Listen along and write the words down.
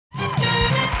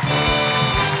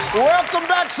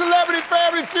Welcome back, Celebrity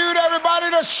Family Feud, everybody.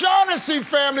 The Shaughnessy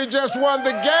family just won the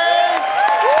game.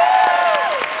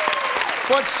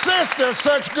 But since they're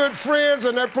such good friends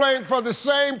and they're playing for the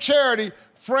same charity,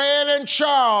 Fran and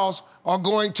Charles are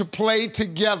going to play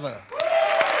together.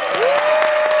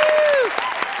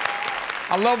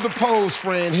 I love the pose,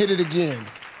 Fran. Hit it again.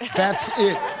 That's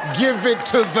it. Give it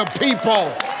to the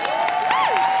people.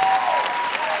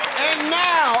 And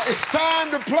now it's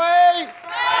time to play.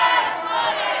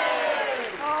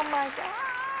 Oh, my God.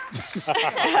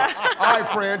 All right,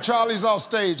 Fran, Charlie's off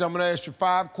stage. I'm gonna ask you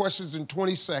 5 questions in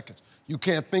 20 seconds. You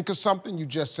can't think of something, you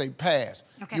just say pass.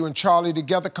 Okay. You and Charlie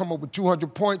together come up with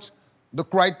 200 points.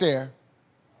 Look right there.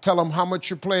 Tell them how much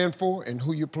you're playing for and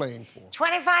who you're playing for.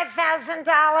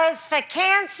 $25,000 for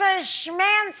Cancer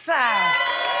Schmancer.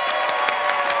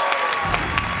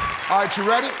 All right, you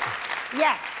ready?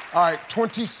 Yes. All right,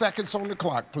 20 seconds on the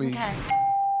clock, please. Okay.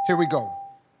 Here we go.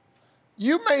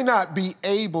 You may not be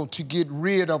able to get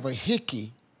rid of a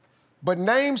hickey, but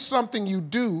name something you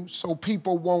do so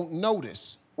people won't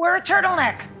notice. Wear a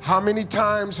turtleneck. How many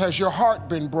times has your heart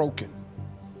been broken?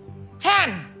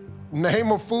 10.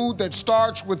 Name a food that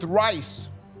starts with rice.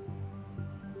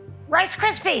 Rice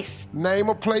Krispies. Name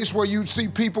a place where you see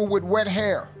people with wet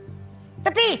hair.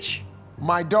 The beach.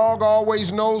 My dog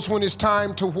always knows when it's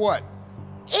time to what?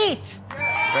 Eat. Bam.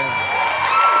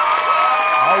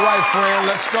 All right, Fran,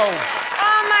 let's go.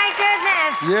 Oh, my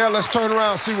goodness. Yeah, let's turn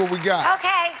around and see what we got.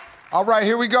 Okay. All right,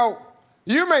 here we go.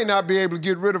 You may not be able to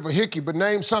get rid of a hickey, but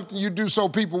name something you do so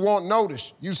people won't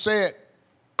notice. You said,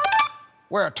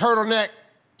 wear a turtleneck.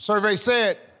 Survey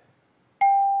said.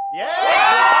 Yeah!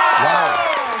 Wow.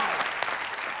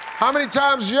 How many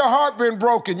times has your heart been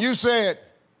broken? You said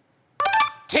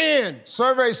 10.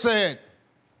 Survey said.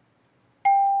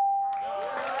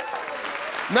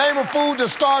 Name a food that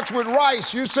starts with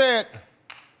rice. You said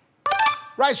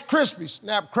Rice Krispies,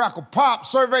 Snap, Crackle, Pop.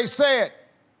 Survey said.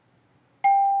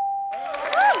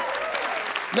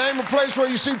 Name a place where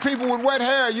you see people with wet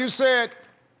hair. You said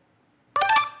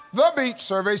the beach.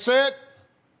 Survey said.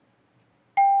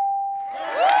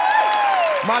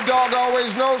 My dog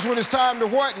always knows when it's time to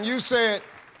what, and you said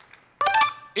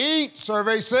eat.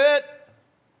 Survey said.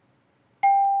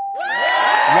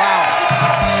 Wow.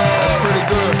 That's pretty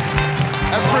good.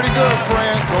 That's pretty good,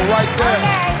 Fran. Go right there.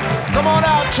 Okay. Come on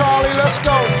out, Charlie. Let's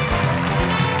go.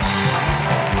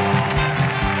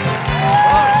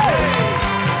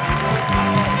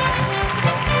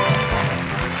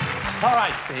 All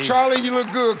right, Steve. Charlie, you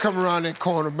look good coming around that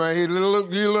corner, man. You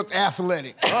look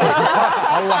athletic.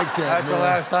 I like that, That's man. the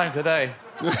last time today.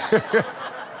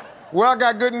 Well, I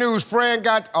got good news. Fran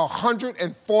got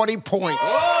 140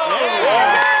 points.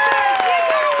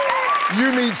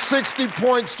 You need 60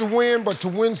 points to win, but to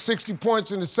win 60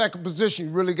 points in the second position,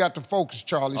 you really got to focus,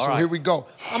 Charlie. All so right. Here we go.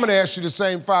 I'm gonna ask you the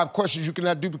same 5 questions. You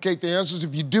cannot duplicate the answers.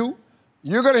 If you do,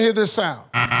 you're gonna hear this sound.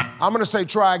 I'm gonna say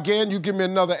try again. You give me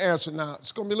another answer. Now,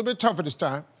 it's gonna be a little bit tougher this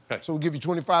time. Okay. So we'll give you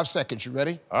 25 seconds. You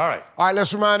ready? All right. All right,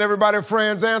 let's remind everybody of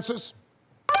Fran's answers.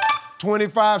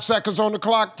 25 seconds on the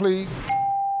clock, please.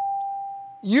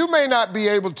 You may not be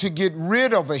able to get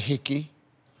rid of a hickey,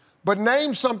 but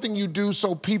name something you do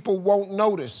so people won't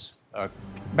notice.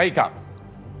 Makeup.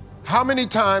 How many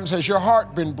times has your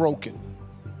heart been broken?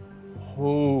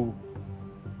 Ooh.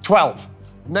 12.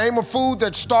 Name a food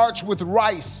that starts with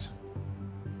rice.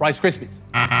 Rice Krispies.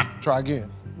 Try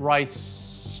again.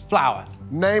 Rice flour.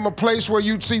 Name a place where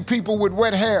you'd see people with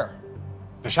wet hair.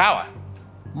 The shower.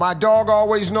 My dog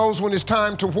always knows when it's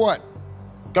time to what?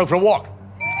 Go for a walk.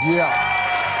 Yeah.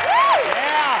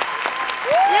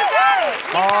 You got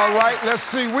it. All right, let's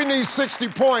see. We need 60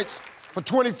 points for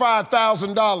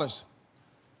 $25,000.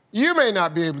 You may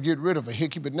not be able to get rid of a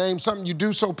hickey, but name something you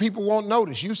do so people won't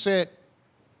notice. You said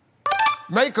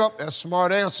makeup. That's a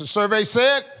smart answer. Survey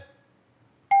said.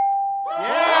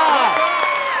 Yeah!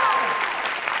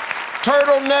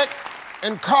 Turtleneck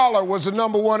and collar was the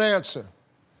 #1 answer.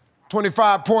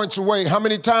 25 points away. How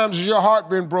many times has your heart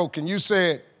been broken? You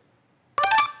said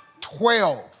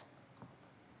 12.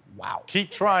 Wow. Keep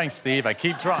trying, Steve. I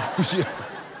keep trying. Yeah.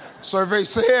 Survey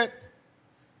said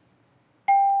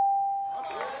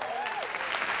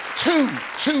 2.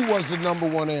 2 was the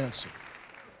 #1 answer.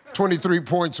 23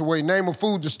 points away. Name a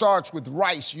food that starts with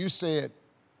rice. You said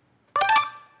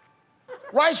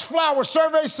rice flour.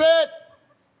 Survey said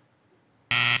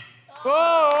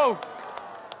Whoa!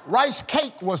 rice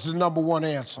cake was the #1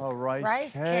 answer. Oh,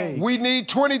 Rice cake. We need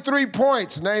 23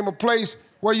 points. Name a place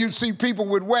where you see people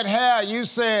with wet hair. You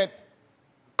said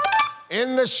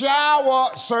in the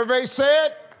shower. Survey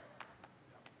said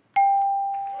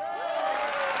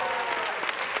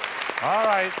All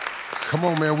right. Come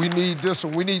on, man, we need this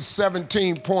one. We need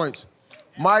 17 points.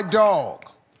 My dog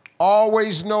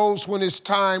always knows when it's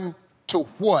time to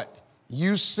what?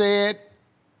 You said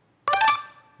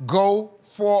go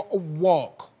for a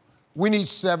walk. We need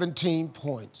 17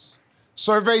 points.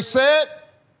 Survey said?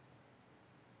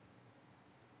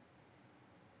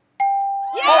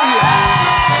 Yeah. Oh, yeah.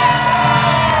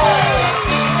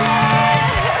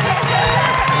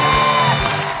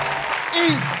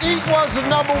 Eat was the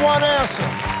 #1 answer.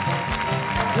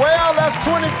 Well, that's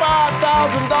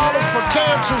 $25,000 for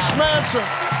Cancer Schmancer.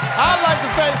 I'd like to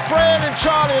thank Fran and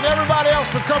Charlie and everybody else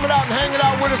for coming out and hanging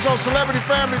out with us on Celebrity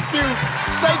Family Feud.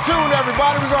 Stay tuned,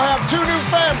 everybody. We're going to have 2 new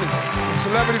families. The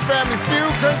Celebrity Family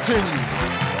Feud continues.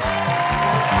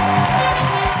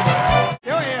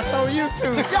 Your ass on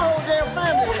YouTube. Your whole damn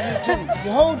family on YouTube.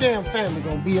 Your whole damn family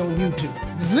going to be on YouTube.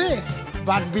 This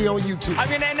about to be on YouTube. I'm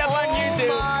going to end up on YouTube.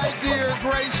 Oh, my dear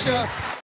gracious.